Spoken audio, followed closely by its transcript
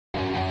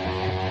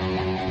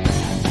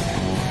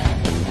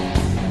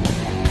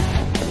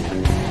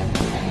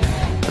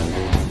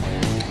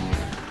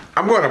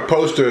I'm going to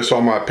post this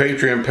on my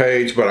Patreon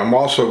page, but I'm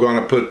also going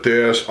to put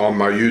this on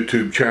my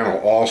YouTube channel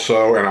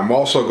also, and I'm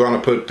also going to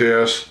put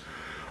this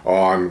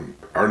on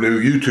our new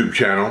YouTube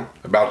channel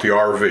about the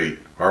RV,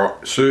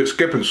 our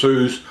Skip and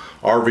Sue's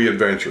RV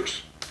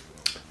Adventures.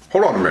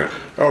 Hold on a minute.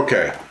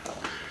 Okay.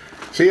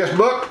 See this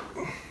book?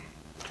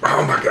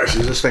 Oh my gosh,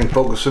 is this thing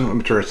focusing? Let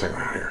me turn this thing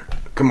around here.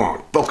 Come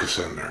on, focus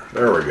in there.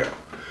 There we go.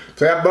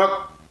 See that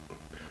book?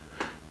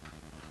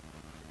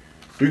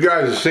 You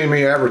guys have seen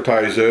me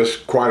advertise this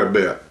quite a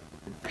bit.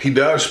 He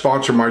does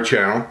sponsor my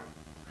channel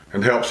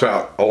and helps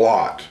out a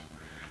lot.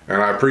 And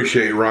I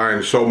appreciate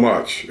Ryan so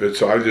much.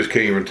 I just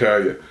can't even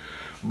tell you.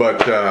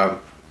 But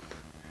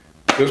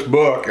this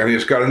book, and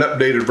it's got an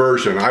updated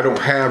version. I don't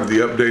have the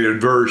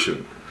updated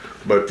version.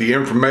 But the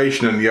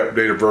information in the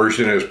updated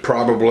version is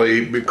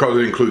probably, because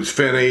it includes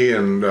Finney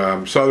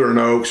and Southern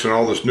Oaks and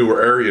all this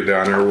newer area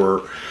down there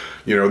where,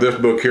 you know, this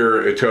book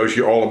here, it tells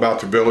you all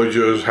about the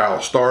villages, how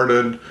it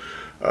started,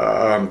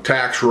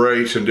 tax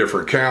rates in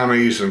different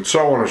counties, and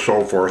so on and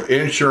so forth.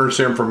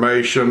 Insurance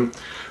information.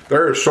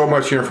 There is so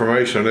much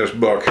information in this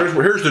book.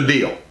 Here's the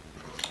deal.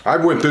 I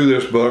went through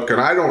this book,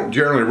 and I don't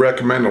generally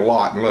recommend a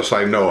lot unless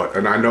I know it,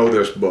 and I know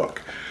this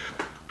book.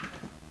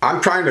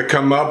 I'm trying to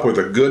come up with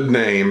a good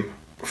name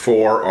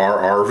for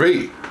our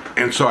RV,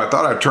 and so I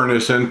thought I'd turn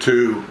this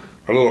into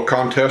a little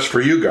contest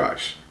for you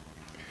guys.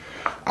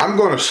 I'm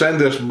going to send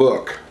this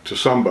book to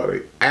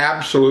somebody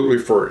absolutely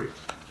free,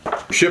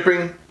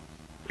 shipping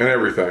and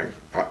everything.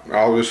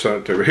 I'll just send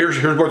it to you. But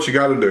here's what you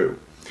got to do.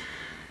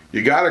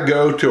 You got to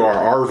go to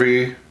our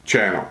RV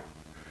channel,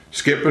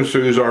 Skip and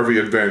Sue's RV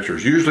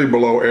Adventures. Usually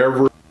below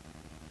every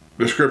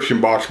description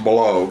box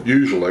below,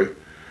 usually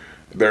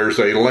there's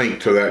a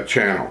link to that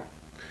channel.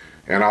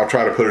 And I'll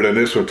try to put it in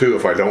this one too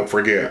if I don't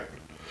forget.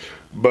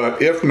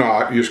 But if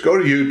not, you just go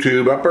to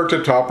YouTube. Up at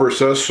the top where it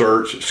says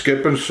search,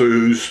 Skip and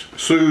Sue's,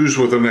 Sue's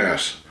with an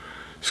S.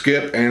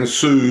 Skip and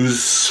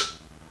Sue's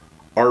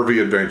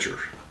RV Adventures,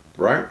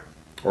 right?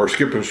 Or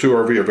Skip and Sue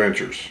RV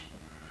Adventures.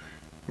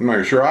 I'm not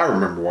even sure I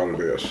remember what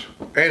it is.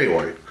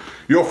 Anyway,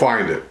 you'll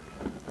find it.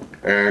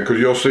 And because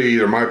you'll see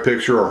either my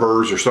picture or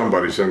hers or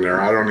somebody's in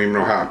there. I don't even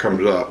know how it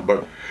comes up.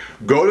 But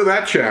go to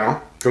that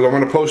channel, because I'm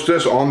going to post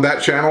this on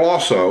that channel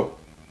also.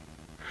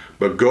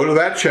 But go to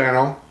that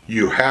channel.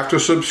 You have to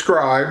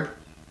subscribe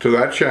to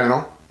that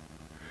channel.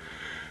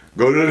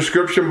 Go to the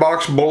description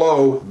box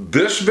below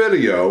this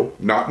video,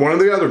 not one of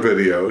the other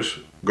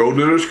videos. Go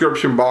to the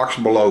description box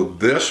below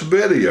this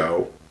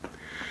video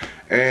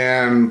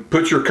and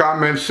put your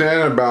comments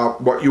in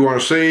about what you want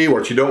to see,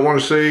 what you don't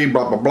want to see,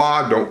 blah, blah,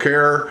 blah, don't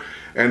care.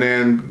 And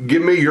then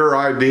give me your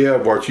idea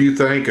of what you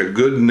think a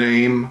good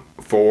name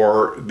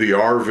for the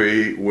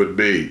RV would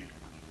be.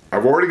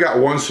 I've already got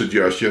one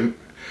suggestion.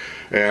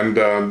 And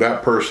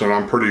that person,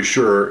 I'm pretty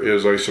sure,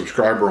 is a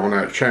subscriber on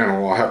that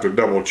channel. I'll have to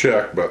double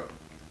check, but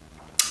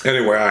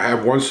anyway, I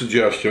have one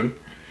suggestion,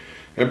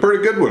 and a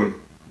pretty good one,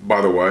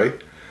 by the way.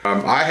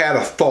 I had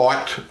a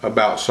thought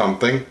about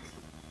something.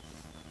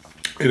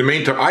 In the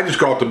meantime, I just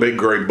call it the big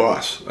gray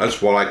bus.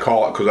 That's what I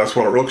call it, because that's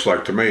what it looks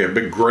like to me, a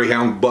big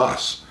Greyhound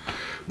bus.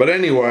 But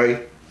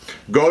anyway,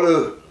 go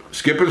to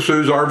Skip and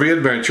Sue's RV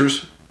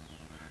Adventures,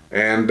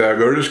 and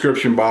go to the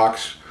description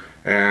box,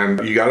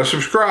 and you got to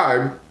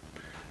subscribe.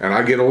 And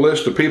I get a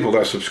list of people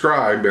that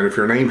subscribe, and if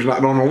your name's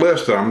not on the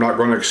list, then I'm not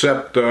going to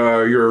accept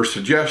your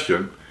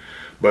suggestion.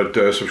 But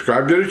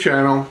subscribe to the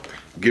channel,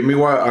 give me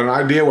an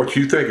idea what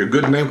you think a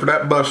good name for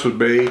that bus would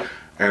be,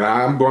 and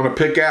I'm going to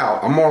pick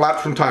out, I'm going to let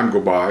some time go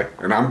by,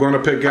 and I'm going to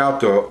pick out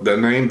the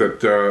name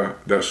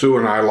that Sue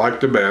and I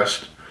like the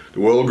best, that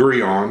we'll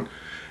agree on,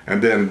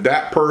 and then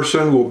that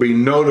person will be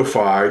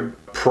notified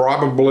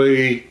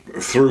probably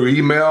through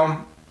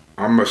email.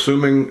 I'm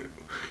assuming.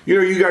 You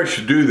know, you guys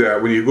should do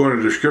that when you go in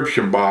the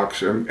description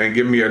box and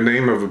give me a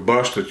name of a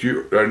bus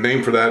a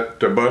name for that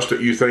bus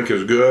that you think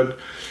is good.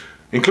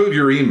 Include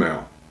your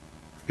email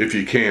if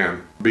you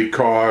can,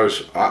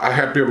 because I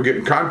have to be able to get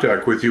in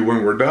contact with you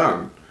when we're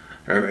done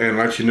and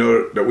let you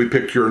know that we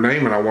picked your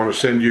name and I want to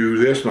send you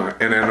this, and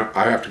then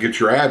I have to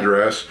get your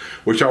address,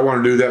 which I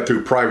want to do that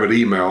through private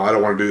email. I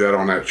don't want to do that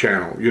on that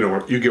channel. You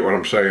know, you get what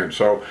I'm saying.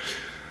 So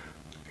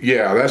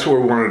yeah, that's what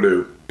we want to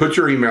do. Put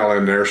your email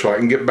in there so I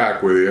can get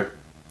back with you.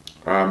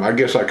 I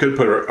guess I could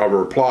put a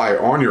reply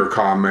on your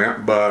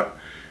comment, but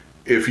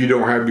if you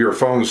don't have your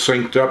phone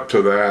synced up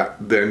to that,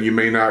 then you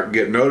may not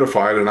get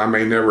notified and I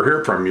may never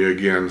hear from you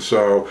again.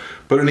 So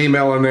put an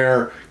email in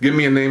there, give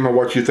me a name of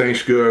what you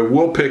think's good,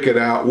 we'll pick it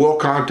out, we'll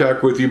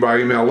contact with you by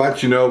email,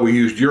 let you know we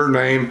used your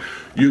name,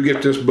 you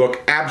get this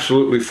book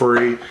absolutely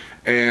free,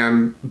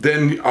 and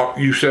then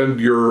you send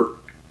your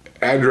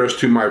address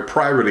to my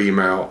private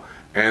email,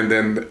 and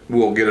then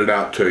we'll get it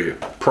out to you.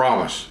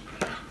 Promise.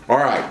 All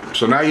right,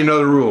 so now you know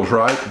the rules,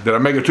 right? Did I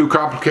make it too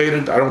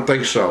complicated? I don't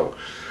think so.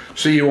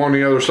 See you on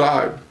the other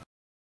side.